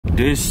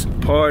This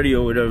party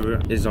or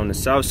whatever is on the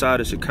south side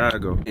of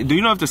Chicago. Do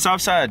you know if the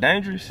south side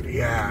dangerous?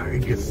 Yeah,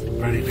 it gets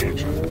very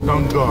dangerous.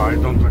 Don't go. I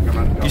don't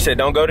recommend going. You said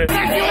don't go there? Amiri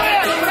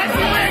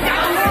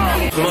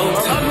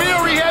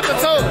had the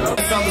toe.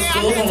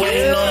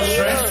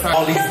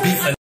 All these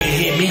beats and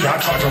hit me, I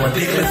charge a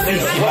ridiculous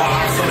fee.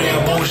 So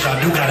damn bullshit, I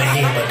do got a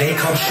hit, but they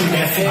come shoot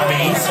that fee. I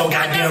mean, so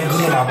goddamn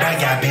good, my back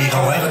got big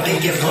on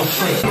everything gets a little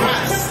slick.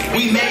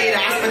 We made it,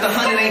 I spent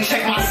 100, ain't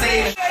check my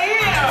savings.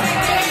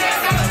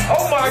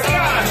 Oh my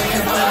God!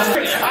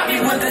 I be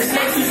with the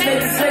snakes, you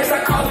snakes,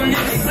 I call them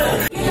niggas slow.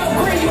 You know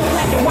green, you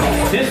black and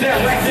white. This that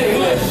ratchet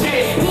good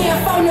shit. Me and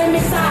phone and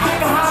mix our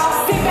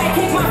alcohol. Sit back,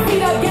 kick my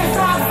feet up, get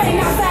dry, fade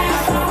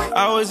outside.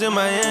 I was in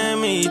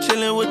Miami,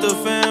 chilling with the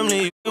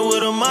family.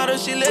 With a model,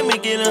 she let me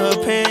get in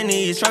her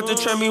panties. Tried to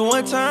trap me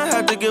one time,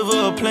 had to give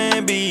her a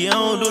plan B. I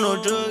don't do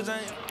no drugs.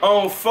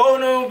 On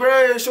phone,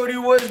 bro, shorty,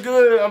 what's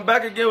good? I'm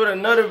back again with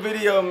another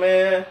video,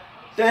 man.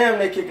 Damn,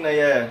 they kicking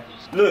their ass.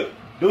 Look,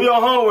 do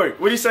your homework.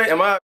 What do you say?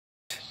 Am I?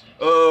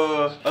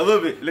 A little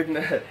bit. Looking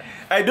at that.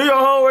 Hey, do your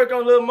homework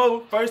on Lil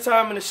Mo. First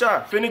time in the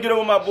shop. Finna get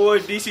over my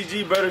boys,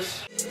 DCG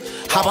brothers.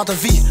 How about the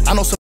V? I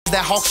know some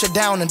that hawk shit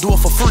down and do it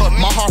for free.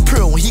 My heart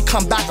pure. When he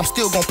come back, I'm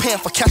still gonna pay him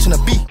for catching a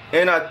beat.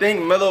 And I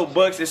think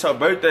Mellowbuckzz is her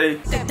birthday.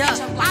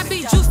 I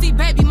be juicy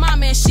baby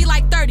mama and she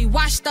like 30,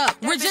 washed up.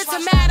 We're just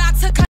mad I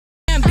took her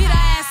and beat her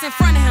ass in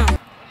front of him.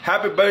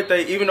 Happy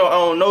birthday, even though I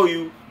don't know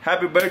you.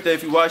 Happy birthday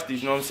if you watch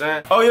these, you know what I'm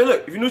saying? Oh yeah,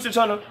 look, if you're new to the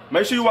channel,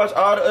 make sure you watch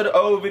all the other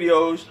old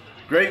videos.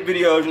 Great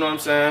videos, you know what I'm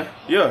saying?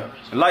 Yeah,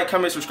 like,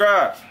 comment,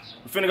 subscribe.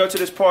 We're finna go to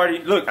this party.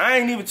 Look, I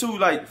ain't even too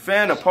like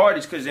fan of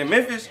parties, cause in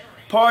Memphis,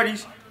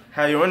 parties,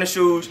 how you running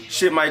shoes,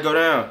 shit might go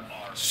down.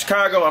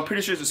 Chicago, I'm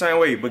pretty sure it's the same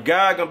way, but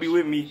God gonna be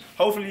with me.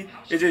 Hopefully,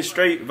 it's just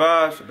straight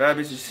vibes, bad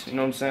bitches, you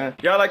know what I'm saying?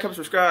 Y'all like, comment,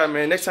 subscribe,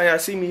 man. Next time y'all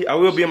see me, I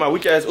will be in my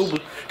weak ass Uber,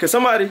 cause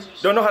somebody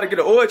don't know how to get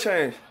an oil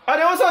change. Oh,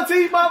 that was on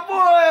T, my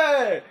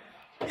boy!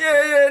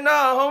 Yeah,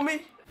 nah,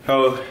 homie.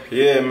 Oh,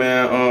 yeah,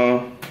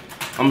 man,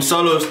 I'm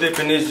solo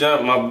stepping this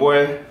jump, my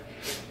boy.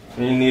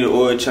 And you need an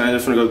oil change, I'm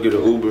finna go get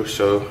an Uber,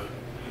 so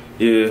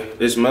yeah,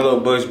 it's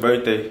Mellowbuckz's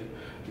birthday.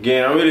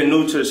 Again, I'm really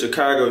new to the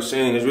Chicago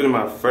scene. It's really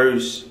my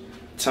first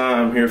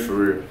time here for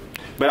real.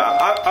 But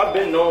I've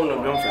been knowing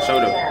them for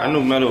sure though. I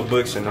knew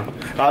Mellowbuckzz and them.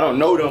 I don't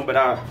know them, but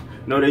I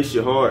know they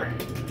shit hard.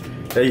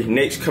 They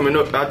next coming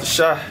up out the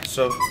shot,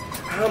 so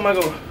how am I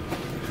gonna?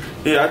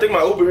 Yeah, I think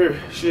my Uber here,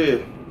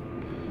 shit.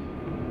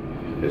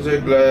 There's a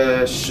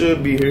glass,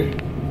 should be here.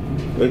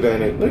 Look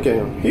at it, look at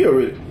him, he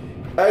already.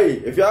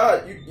 Hey, if y'all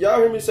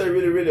hear me say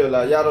really, really a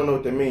lot, y'all don't know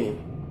what that mean.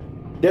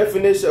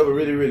 Definition of a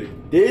really, really.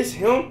 This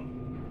him?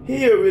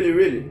 He a really,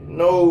 really.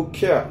 No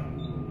cap.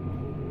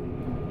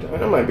 Damn,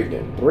 I might be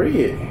getting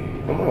bread.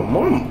 I'm my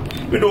mama.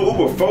 Been doing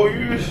Uber 4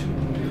 years.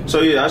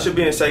 So yeah, I should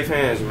be in safe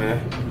hands,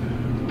 man.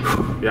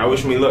 Y'all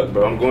wish me luck,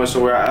 bro. I'm going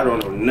somewhere I don't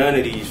know none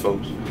of these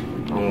folks.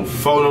 I'm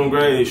phone them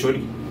grades,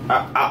 shorty.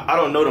 I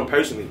don't know them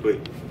personally, but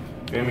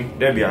feel me?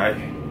 That'd be alright.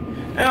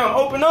 Damn,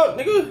 open up,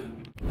 nigga.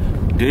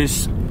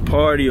 This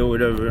party or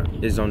whatever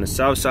is on the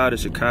south side of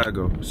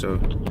Chicago. So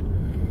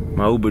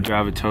my Uber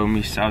driver told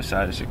me south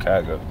side of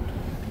Chicago.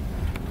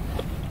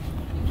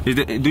 Do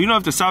you know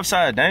if the south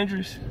side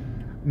dangerous?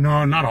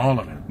 No, not all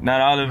of it. Not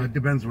all of it? It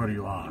depends where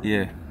you are.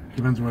 Yeah.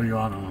 Depends where you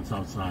are on the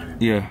south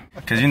side. Yeah.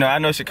 Cause you know, I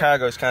know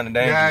Chicago is kind of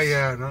dangerous.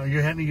 Yeah. No,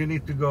 you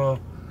need to go.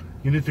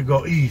 You need to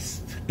go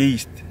east.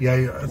 East.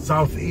 Yeah,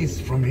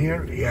 southeast from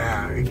here.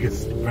 Yeah, it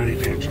gets very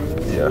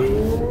dangerous. Yeah.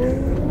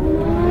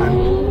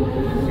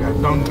 Yeah,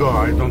 don't go.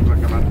 I don't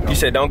recommend going. You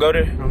said don't go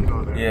there? Don't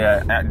go there.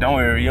 Yeah, don't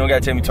worry. You don't gotta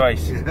tell me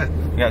twice. You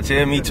gotta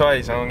tell me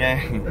twice,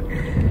 okay?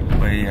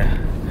 But yeah,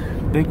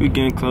 I think we're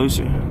getting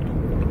closer.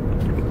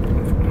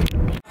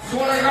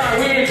 Swear to God,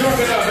 we ain't drunk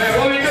enough, man.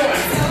 What we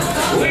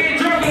doing? We ain't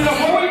drunk enough.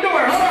 What we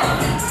doing? Hold on.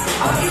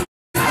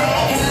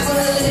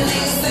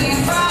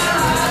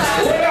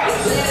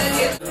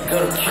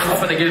 I'm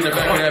finna get in the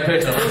back of that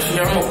picture. I'm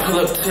gonna pull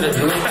up to the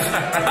drink. I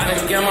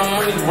done get my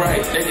money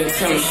right. They can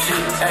tell me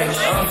shit. Hey,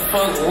 I'm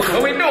fuck with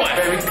What we doing?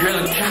 baby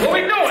girl. What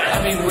we doing?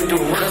 I be with the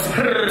rest.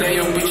 They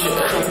your bitch up,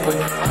 but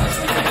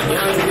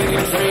young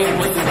nigga dream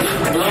with the big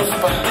blow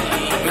spot.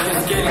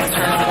 Niggas getting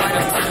turned white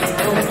into the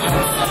dope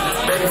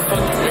house. Baby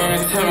fuck you, man.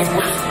 Tell me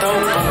which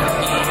dope.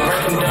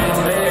 Breaking down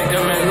the bag,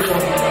 I'm at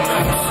little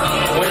house.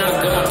 When I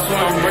go to,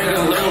 I'm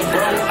bringing little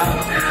bro out.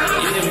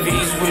 Yeah,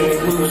 V's with me,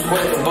 we was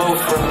working both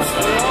fronts.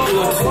 Do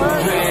a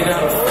 200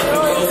 out of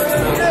fucking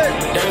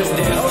ghost.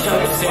 Dance,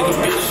 chop, say the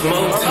bitch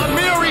smoke.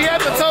 Amiri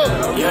had the toe.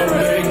 Yeah,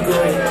 very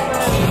good.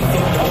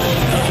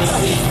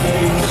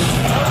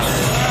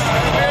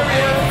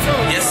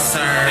 Yes,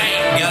 sir.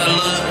 Got a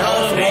look.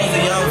 Both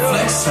of y'all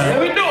flex, sir.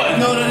 What we doing?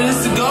 Know that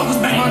it's the go, cause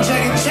we gon'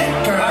 check and check,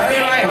 girl.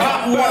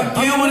 Hop one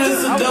pill when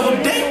it's a double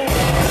date.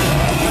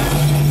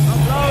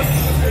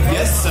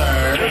 Yes, sir.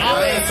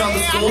 I ain't from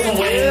the schools, I'm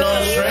waiting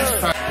on a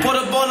transfer. Put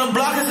up on the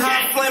block, it's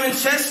hot flaming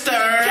Chester.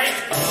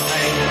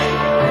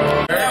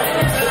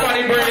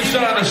 Somebody bring a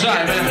shot of the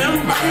shot,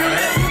 man.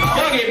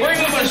 Yogi, bring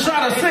up a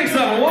shot of 6 of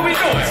them. What we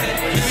doing?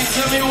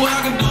 Tell me what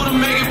I can do to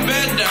make it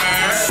better.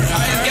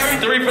 I ain't got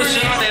 3 for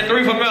shot and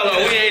 3 for Mello.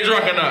 We ain't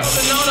drunk enough.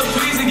 Putting on the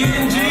please and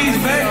getting G's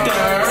back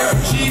there.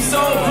 She's so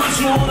put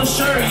you on the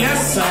shirt,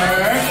 yes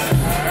sir.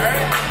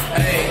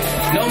 Hey,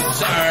 no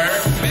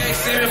sir. Big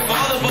serious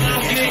father, but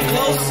I'm getting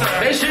closer.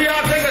 Make sure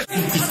y'all take a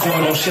He's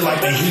going on shit like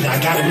the heat. I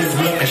got him in his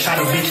whip and shot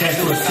his bitch ass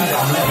through the seat.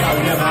 I'm left out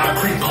whenever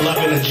I creep. Pull up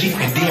in the Jeep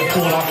and then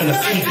pull off in the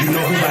seat. You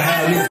know who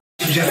behind me?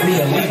 You just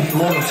me and leave me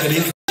loyal to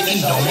this. Don't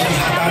let me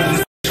hop out of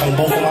this on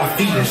both of my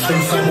feet and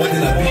swing somewhere in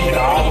the beat.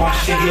 All my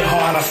shit get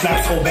hard. I snap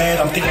so bad.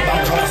 I'm thinking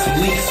about dropping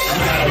some leaks. You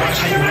gotta watch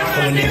how you rock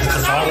with niggas,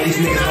 cause all of these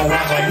niggas don't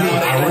rock like me.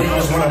 I really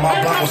was running my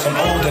block with some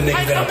older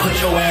niggas that'll put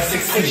your ass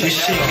 6 feet. This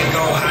shit can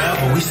go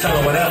however. We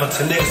sellin' whatever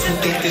to niggas who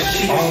think this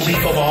shit. On beef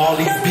over all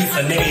these beats.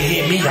 A nigga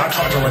hit me, I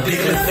charge a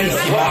ridiculous fee.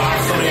 So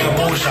damn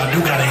bullshit, I do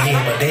got a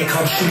head, but they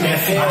come shoot that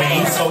feet. I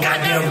mean, he's so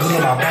goddamn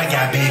good. My back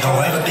got big. On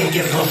everything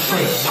gets no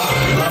shrink.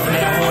 Loving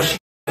that horse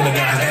shit. The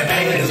guys that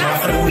paid is not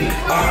for the week.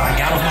 I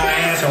got on my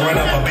ass and run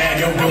up a bag.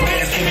 Your broke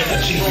ass came at the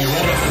cheap. We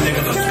roll up some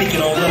niggas are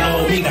speaking on little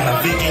old me. Got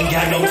a big ain't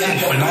got no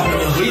teeth.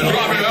 Phenomenal. We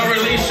dropping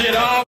unreleased shit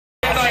all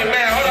night,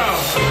 man. Hold on.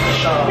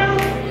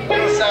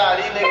 Inside,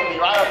 these niggas be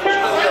right up the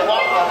street. They'll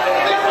walk up.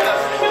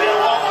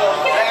 They'll walk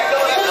up.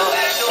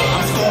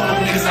 I'm scoring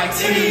on niggas like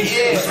TDs.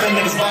 We spend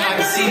niggas by like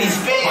a CDs.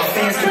 My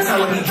fans keep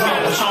telling me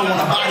drop, but y'all want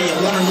a body and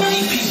want a new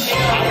EP.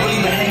 I don't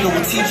even hang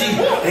with TG.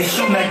 They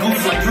shooting that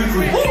goose like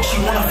 3-3. She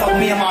wanna fuck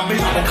me and my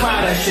bitch, I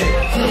decline that shit.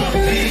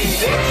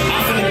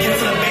 I'm finna get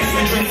to the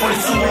basement, drink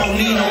 42, don't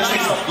need no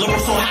chaser.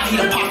 Liberal so high, he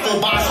the pop full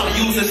bars, try to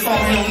use his phone,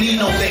 he don't need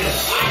no data.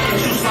 I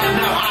get you slide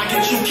now, I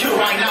get you killed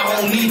right now, I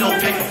don't need no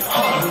paper.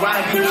 You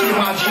ride, get killed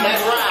my G,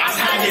 that's right. That's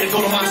how I get to go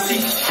to my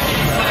seat.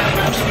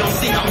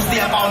 I'ma stay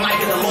up all night,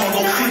 get the Lord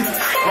go creep.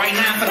 Right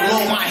now, for the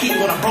low my heat,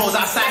 when the bros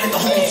outside hit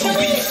the home 2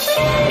 beats.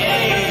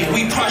 Hey,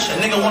 we pressure,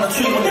 nigga wanna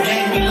tweet when the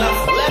game be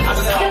left. I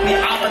just caught me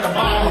out at the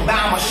bottom,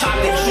 bound my shot,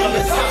 they shoot up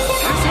his house.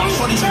 My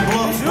shorty some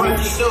blood for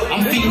breakfast.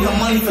 I'm feeding her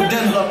money for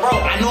dinner, bro.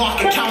 I know I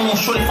can count on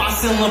shorty if I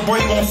send her bro,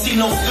 you won't see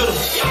no spitter.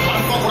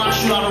 Motherfucker, I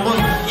shoot out a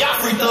room.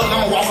 Free thug,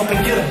 I'ma walk up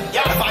and get him.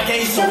 If I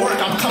gave you some work,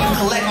 I'm coming to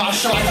collect my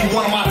shit like you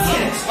one of my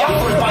tenants.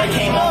 Everybody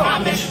came on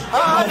my mission.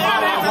 I'm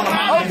one of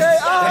my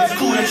bitches. It's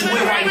cool that you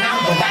with right now,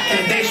 but back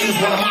in the day, she was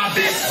one of my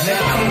bitches.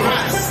 Nigga,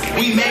 congrats.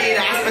 We made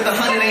it. I spent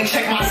 100, ain't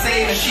check my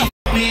save, and she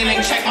me and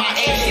ain't check my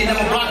age. She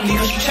never blocked me,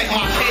 cause she checked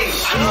my page.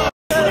 I know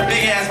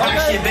big ass back,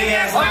 she a big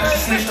ass back, she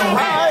snitched on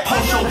rape.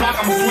 Post your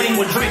block, I'm swing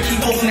with Drake.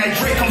 Keep posting that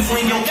Drake, come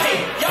swing your cake.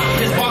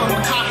 This bottom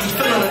of copy, he's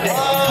feeling today.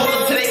 Pull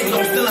up today, we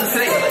gon' steal it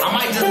today. I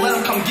might just let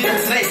him come get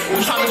it today. We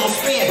tryna go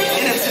spin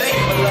in it today.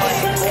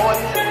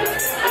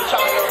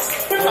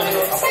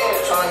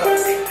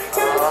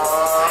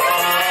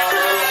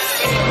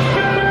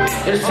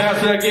 It's time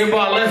to get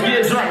bought. Let's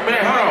get drunk,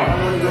 man. Hold on.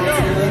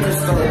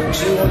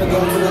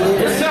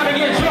 It's time to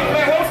get drunk,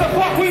 man. What the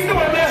fuck we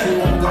doing, man?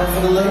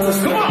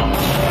 Come on.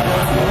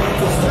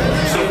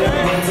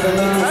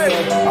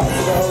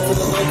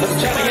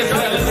 Trying to get to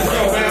that liquor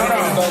show, man. Hold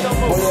on.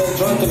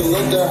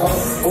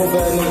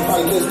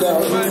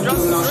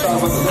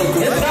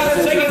 It's time to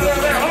take it there,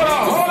 man. Hold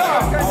on.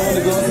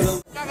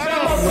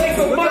 Take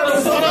a mother,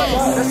 hold on.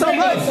 Take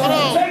us. Come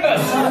on.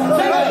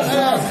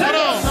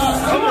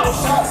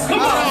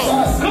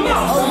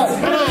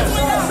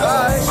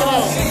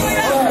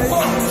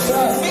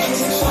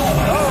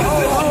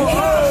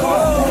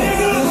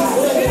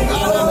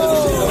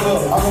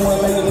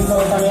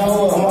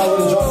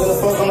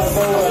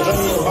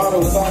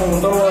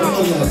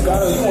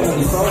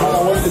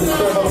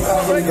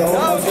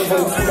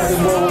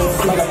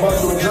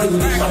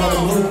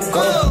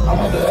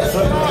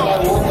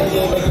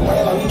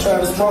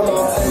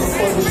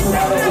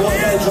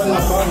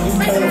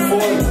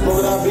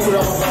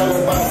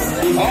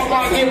 All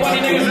my get money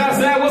niggas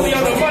outside with me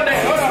on the Monday.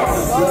 Hold on.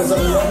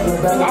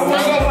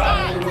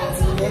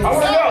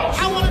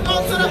 I wanna go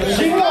to the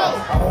Chico.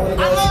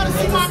 I love to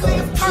see my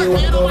niggas turn,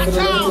 man, on my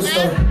town,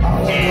 man.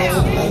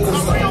 Yeah.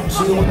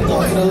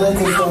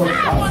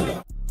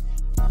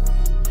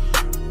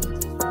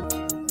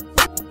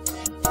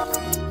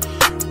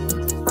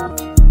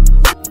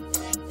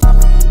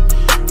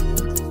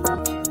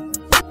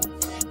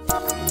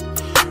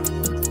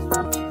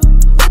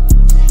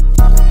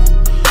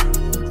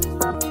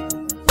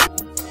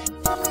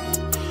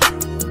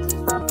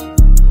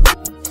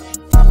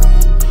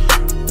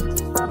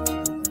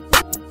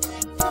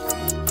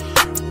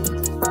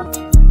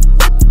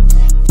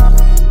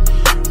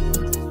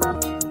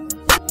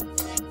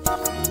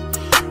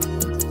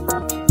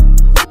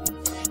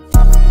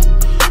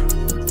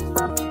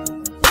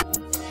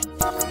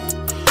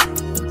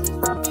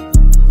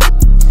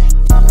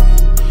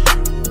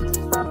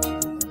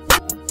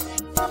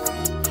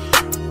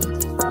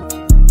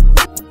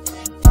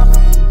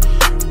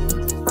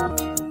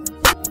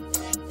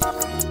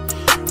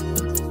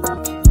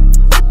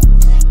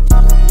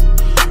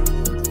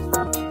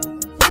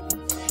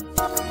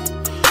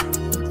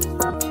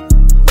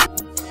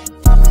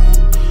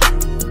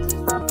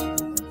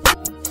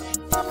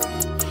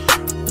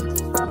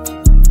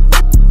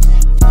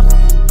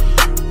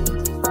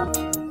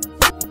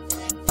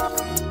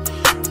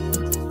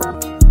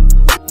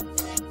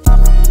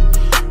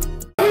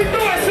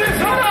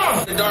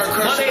 dark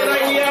crush. Monday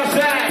night, we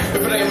outside.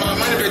 If it ain't my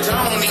money, bitch, I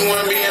don't even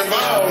wanna be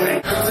involved.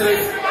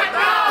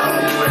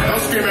 I'm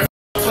screaming,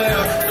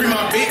 player, free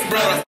my big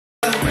brother.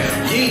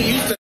 You ain't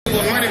used to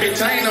with money,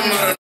 bitch, I ain't no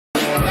mother.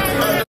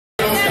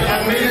 Don't step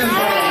on business,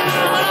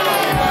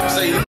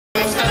 say you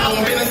don't step on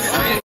business, I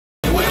ain't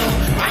with them.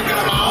 I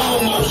got my own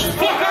motion.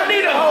 Fuck, I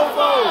need a whole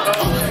phone.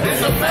 It's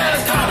a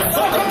fast car,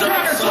 fuck, I'm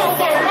driving slow.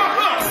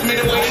 It's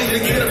many ways to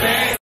get a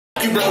bag.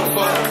 You broke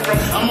fuck.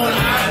 I'm on a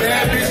high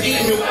bad bitch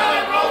eating you.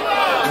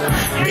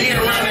 Being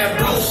around that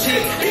bro shit,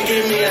 it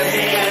gave me a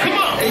head. Come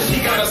on. And she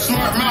got a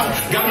smart mouth,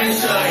 got me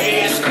to her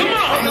head. Come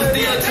on. I'ma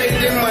still take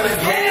this money.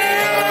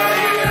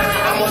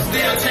 Yeah. I'ma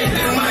still take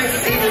this money,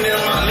 even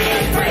if my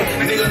legs break.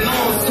 Nigga know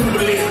I'm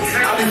super lit.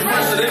 I be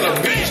fresher than a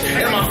bitch,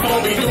 and my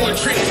phone be doing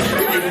tricks.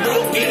 If you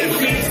broke, getting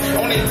fixed,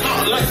 only talk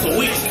like some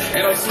weeks.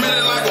 And I'm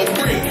smelling like a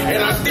brick,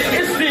 and I still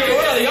It's still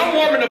early. I'm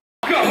warming the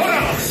fuck up. Hold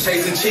on.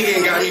 chasing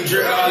chicken, got me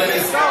drip all in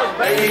this sauce,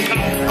 baby. I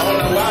don't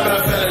know why, but I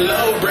fell in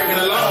love, breaking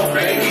the law,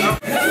 baby.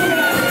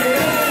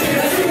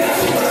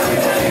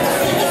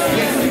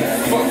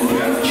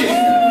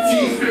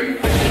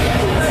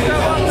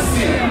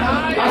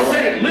 I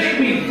said, lick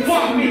me,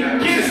 fuck me,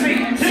 kiss me,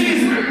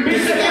 tease me,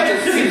 bitch,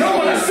 that shit. I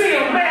wanna see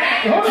him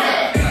back. Hold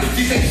on.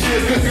 These ain't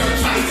shit, good girl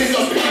trying to take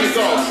her panties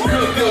off.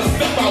 Real girl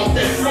step out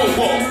that slow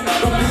walk.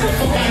 Don't give a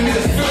fuck, I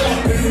niggas fill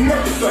up in the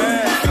murder zone. I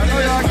know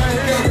y'all can't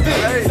get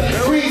this, that's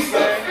green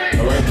stuff.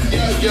 Alright,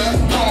 yeah,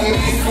 call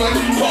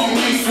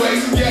me sweat,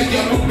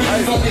 yeah, but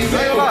bitches on these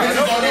level,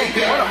 bitches on their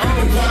back.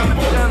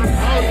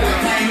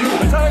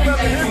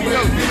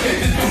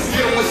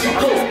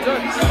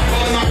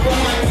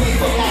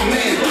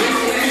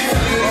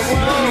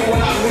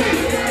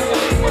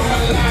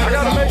 I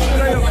gotta make sure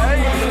they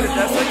obey.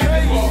 That's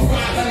okay.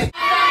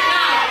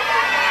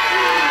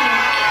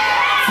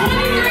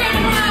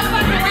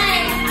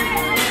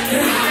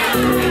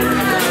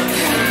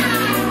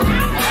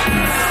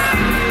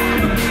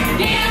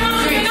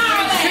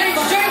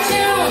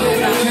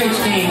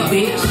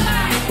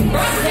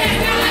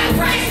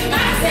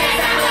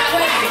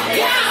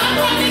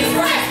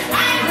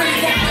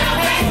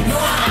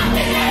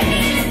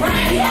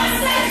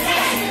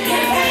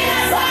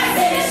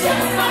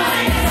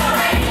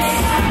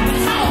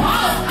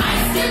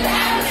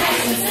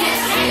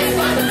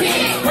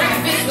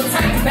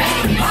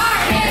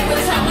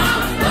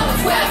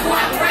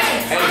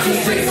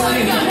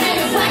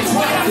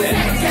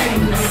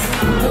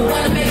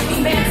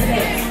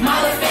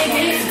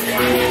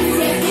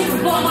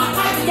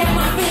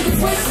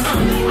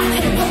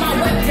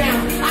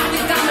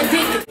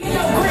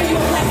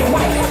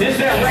 This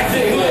that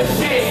ratchet hood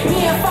shit.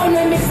 Me and phone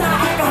them inside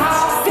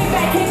alcohol. Sit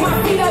back, kick my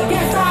feet up,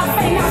 get off,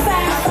 fade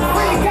outside.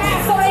 Bring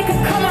guys so they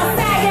can come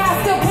outside. Yeah, I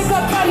still pick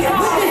up funny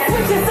calls. With these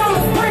switches on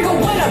the sprinkle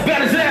with a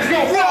Bet his ass go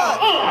raw.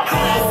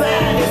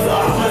 Outside is the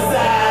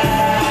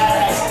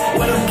homicide.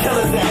 Where them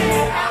killers at?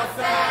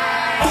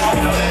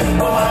 Outside.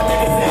 Where my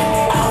niggas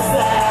at?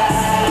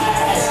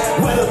 Outside.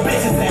 Where the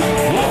bitches at?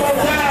 One more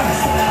time.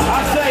 I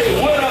say,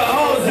 where the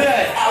hoes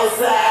at?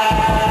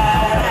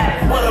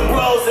 Outside. Where the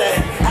bros at?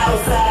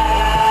 Outside.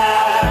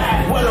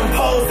 Where them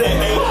poles at?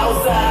 They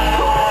outside.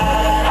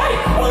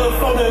 Where them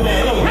phone at?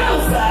 They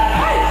outside.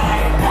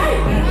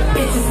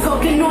 bitches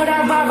cooking on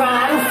that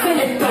rah-rah. I don't feel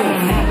it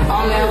though.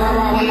 All that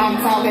rah-rah when I'm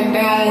talking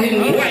down with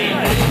me.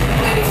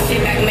 Let this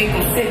shit back, make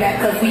them sit back,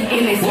 cause we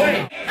in this.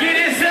 Wait, get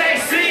his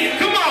ass seat.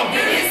 Come on.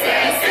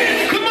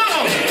 Come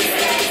on.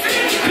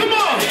 Come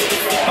on.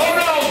 Hold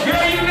on,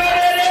 girl, you know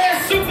that ass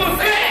super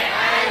fat.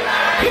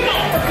 Come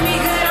on. Fuck me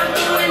good, I'm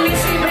doing this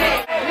shit back.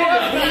 I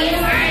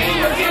ain't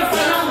looking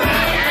for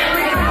nobody.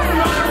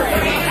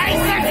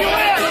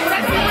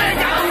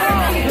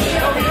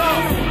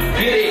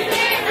 Get it.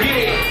 Get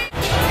it.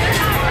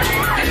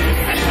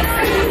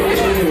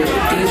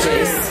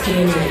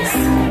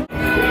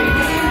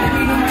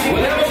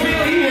 Whatever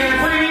bill he had,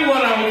 bring me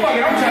one of them. Fuck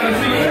it, I'm trying to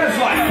see what that's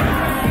like.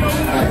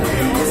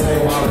 This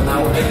ain't wildin'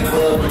 out in the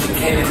club, but you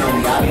can't know me.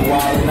 I be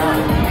wildin' out.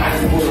 I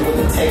just pull it with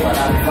the tape, but I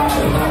be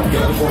wildin' out. Yo,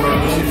 for my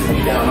knees me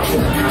down, I'm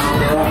gonna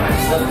pound her out. I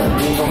stuck the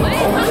beans on the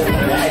cold, I the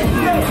bag.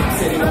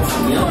 Sitting up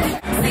some young. See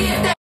if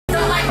that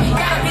don't like me,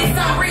 gotta be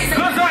some reason.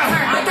 Good job.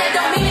 But that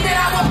don't mean that I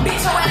won't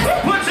beat your ass.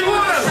 What you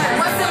want?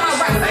 What's in my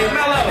right? Hey,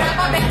 Mello. Got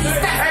my back, these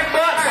stacks. Hey,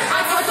 bud. I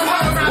told some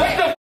hoes I'm What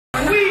the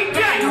we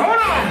got? Hold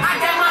on. I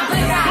got my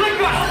blick out. Blick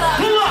out.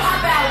 Pull up.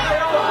 Hop out.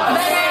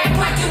 Better act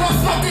like you won't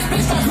smoke this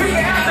bitch. Don't We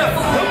got the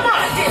come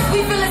on. we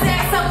fill his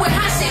ass up with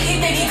hot shit. He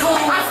think he cool.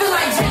 I feel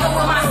like Jigga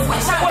with my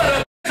switch. What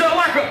a so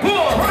like a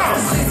bull.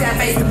 Pussy that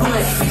face the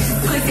bullet.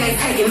 Pussy ain't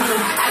taking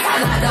none. I got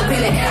locked up in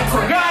the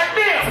airport.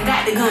 Goddamn.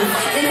 Got the gun.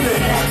 In the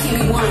head, I keep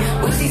me one.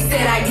 When she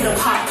said I get a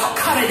pop,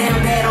 cut her down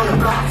bad on the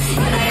block.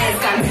 And her ass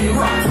got me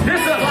rock.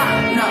 This a Block,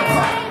 no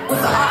pop.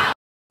 What's the op?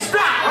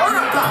 stop. Hold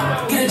on.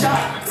 Block, get a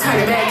job. Turn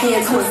it back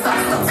into a stop.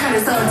 Turn the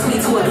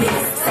subtweet to a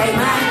blitz. Say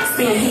mine,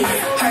 spin hit.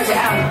 Heard you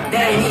out,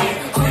 that ain't it.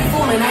 Who you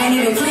fooling? I ain't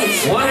even flinch.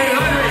 1-800.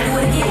 Do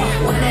it again.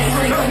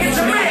 1-800, come get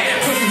your man.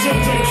 Catch the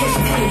JJ, catch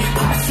the penny.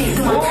 Pop shit,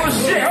 do my Oh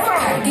shit, hold on.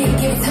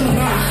 Give it to me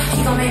now.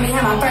 He gon' make me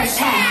have my first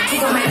child. He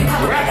gon' make me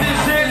pop a Wrap this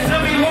shit to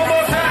me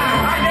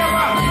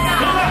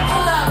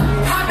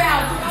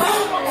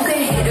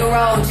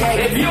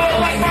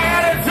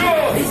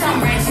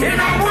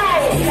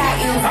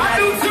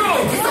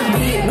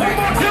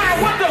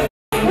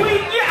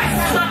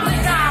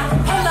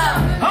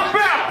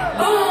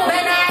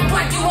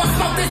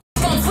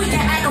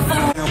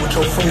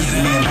friends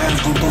with me, and I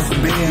gon' throw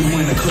some bands. You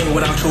in the club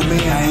without your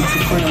man, I ain't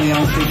too friendly, I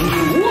don't fit in.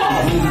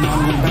 I'm moving, I'm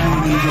gon' bang,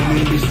 need your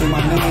man, bitch, say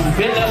my name.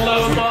 Get that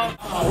love up.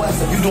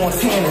 West, if you doing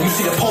 10 and you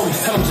see the police,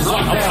 tell them just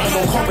lock down. I'm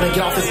gon' corporate and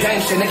get off this gang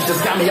shit. Niggas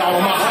just got me all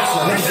on my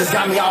hustler. Niggas just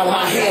got me all on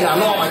my head. I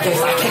know I'm my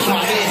gangsta. I kick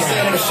my head.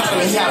 Saying nigga shot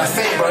me, he out of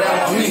fade, bro. That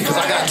on me, cause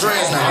I got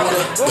dreads now.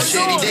 But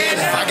shit, he dead.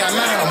 If I got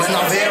mine, I'm in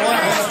my bed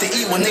around. I have to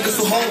eat with niggas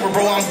who hungry,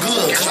 bro. I'm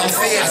good, cause I'm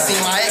fed. I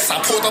seen my ex, I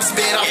pulled up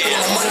sped out, threw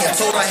the money, I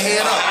told her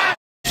head up.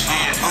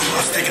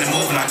 I'm sticking and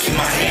moving, I keep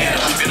my head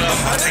up.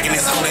 I'm taking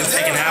this whole and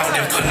taking it out,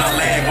 then putting a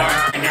leg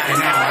work. I got it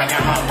now, I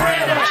got my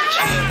brand up.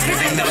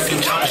 Niggas ain't never seen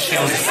chopper shit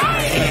on this side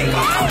of the head.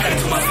 I'm paying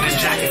too much for this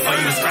jacket for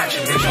you to scratch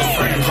it, bitch, your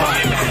friend drop.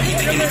 He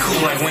thinking it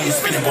cool like when you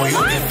spinning, boy, you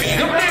a bit big.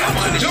 Your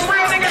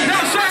real niggas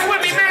outside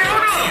with me, man,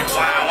 hold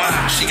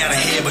on. She got a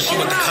head, but she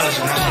with the colors,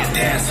 and now she a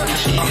dancer.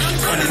 She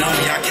putting it on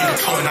me, I can't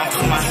control it, I'm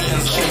putting my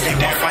hands. She ain't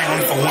that fight on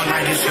me for one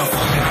night, it's your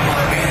fucking, I'm a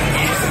man.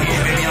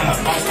 Yeah, baby, I'm a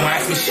boss, don't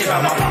ask me shit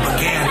about my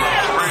propaganda.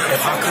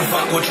 If I couldn't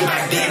fuck with you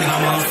back then, and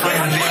I'm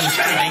unfriend, then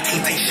they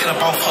can't take shit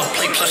up off her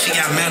plate, plus she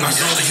got manners. I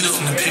drove to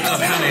Houston to pick up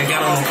Hannah and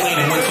got on the plane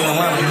and went to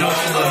Atlanta. You know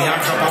she love me, I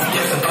drop off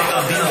gifts and pick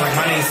up deals like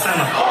my name's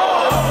Santa.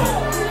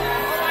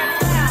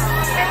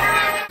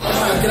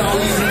 Get all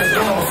these niggas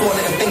gone before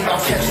they can think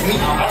about catching me.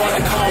 I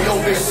wanna call your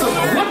bitch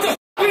super. What the f***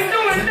 you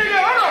doing, nigga?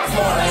 Hold on.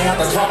 Smart, I ain't have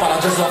to drop out, I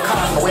just love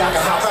cars, the way I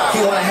can hop out. He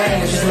wanna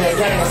hang and just made a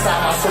gang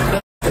inside my circle.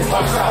 If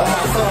I'm out with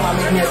my son, I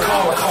make me a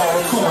call or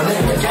two, and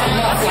nigga get gang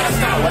off like a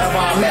style.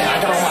 Wherever I'm at, I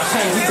got on my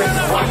chain, we ready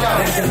to rock out.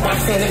 Niggas in the box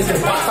in, niggas in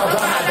the box out,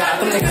 run high down.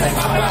 Them niggas ain't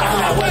pop out.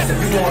 I'm out west, if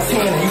you doing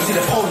 10 and you see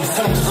the police,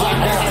 tell them just lock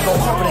down. I go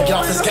corporate and get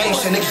off this gang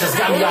shit. Niggas just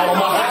got me all on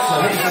my hustler.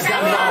 Niggas just got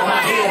me all on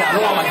my head. I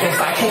know I'm a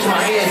gangsta, I kick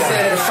my head. He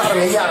said that shot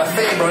me, he out of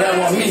fade, bro. That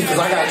wasn't me, cause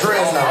I got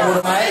dreads now. I'm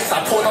with my ex, I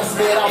pulled up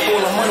sped out,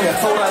 full of money, I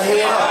told her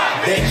head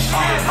up. Bitch,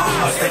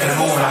 I'm sticking and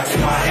moving, I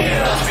keep my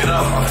head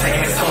up. I'm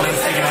taking this tool and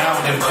taking it out,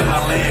 then putting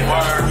my leg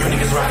word. You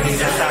niggas rockin' these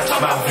just out, talk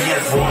about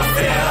VS, boy, I'm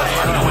fed up.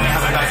 I know when I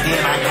have it back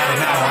then, I got it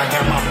now, I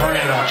got my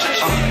brand up.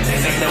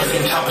 Niggas ain't never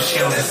seen chopper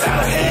shells inside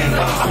of hand.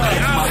 I'm gonna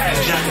keep my ass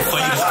jacket for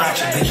you to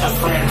scratch it, bitch, your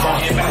friend call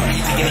you back.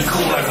 You think any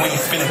cool like when you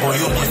spin it, boy,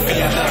 you'll get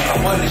spinning. I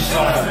want this shit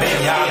on the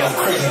baby, y'all go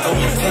crazy, throw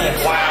your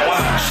 10.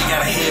 Wow. She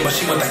got a head, but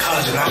she went to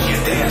college and now she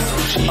a dancer.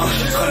 She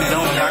putting it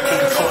on me, I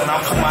can't control it,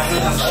 I'll put my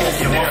hands. She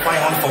get one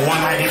fight on for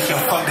one night, if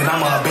you're fucked, then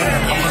I'm a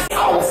band.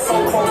 I was so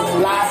close to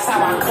last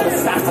time, I could've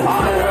stopped them.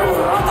 All that was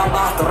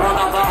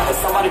run-da-da, if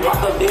somebody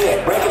popped up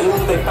dead, breaking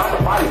news, they found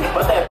the body,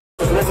 but that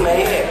was missing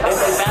their head. If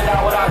they found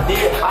out what I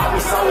did, I'd be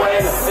somewhere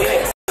in the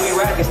feds. We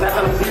rackets, not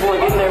some people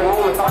and get in their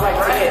room and talk like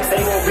rats.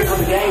 They won't be for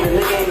the game, the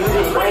nigga ain't use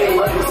his brain,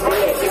 let me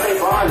spread. If they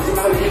bars, you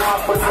gonna get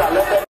off pussy, I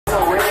left that so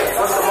red.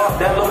 Push them up,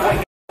 that little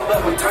wake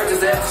up, we turned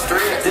his ass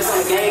straight. This on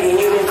the gang and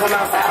you didn't come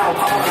outside, I don't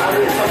pop. I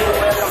didn't tell you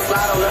where I'm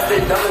slide on left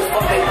it, dumb as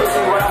fuck, they pussy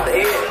right out the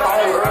head. Call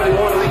early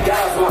morning, we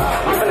got us one.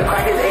 We finna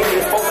crack his egg,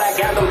 his 4-pack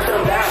got them, put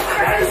him down.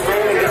 I had to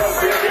scream and get up,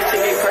 this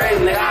shit get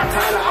crazy, nigga. I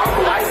turn the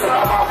uncle ice up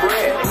on my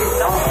bread.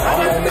 I'm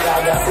gonna admit I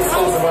got 6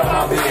 hoes around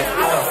my bed.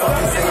 I done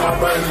fucking say my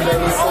brother, you let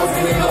these hoes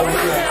get in your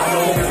head. I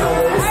know niggas know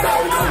where this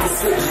style, we come to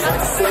switch,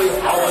 like I said.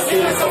 I was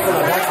feeling something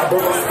like that, I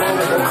broke a stone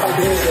and don't come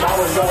in shit. I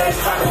was always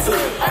trying to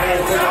too. I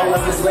didn't think I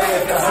was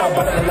misled, that's my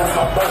brother and that's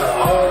my brother.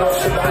 I don't know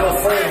shit about no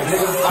friends,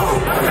 niggas.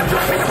 I'm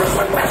dropping first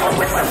like back, I'm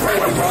with my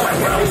friend. I'm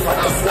dropping my face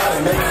like a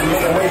slaughter, make a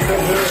nigga wait for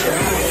him. If you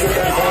can get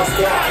that gon'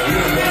 sky, you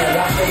a nigga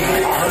watch them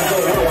hit. I heard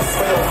your will, I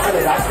spent on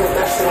 100, I spent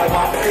that shit on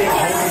my pin. I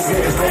hope these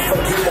niggas don't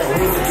forget that we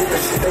need to get the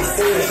shit they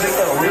say. This shit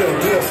a real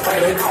deal,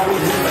 straight, they call me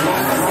leaving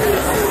off the real.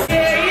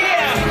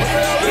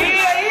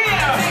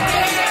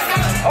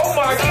 Oh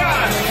my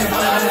God.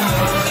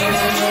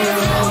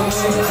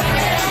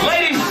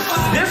 Ladies,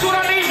 this is what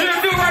I need you to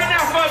do right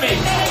now for me.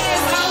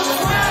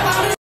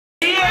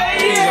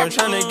 I'm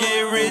tryna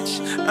get rich.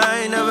 I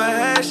ain't never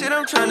had shit,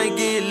 I'm tryna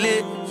get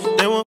lit.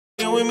 They won't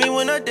f***ing with me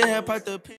when I did have popped the pit.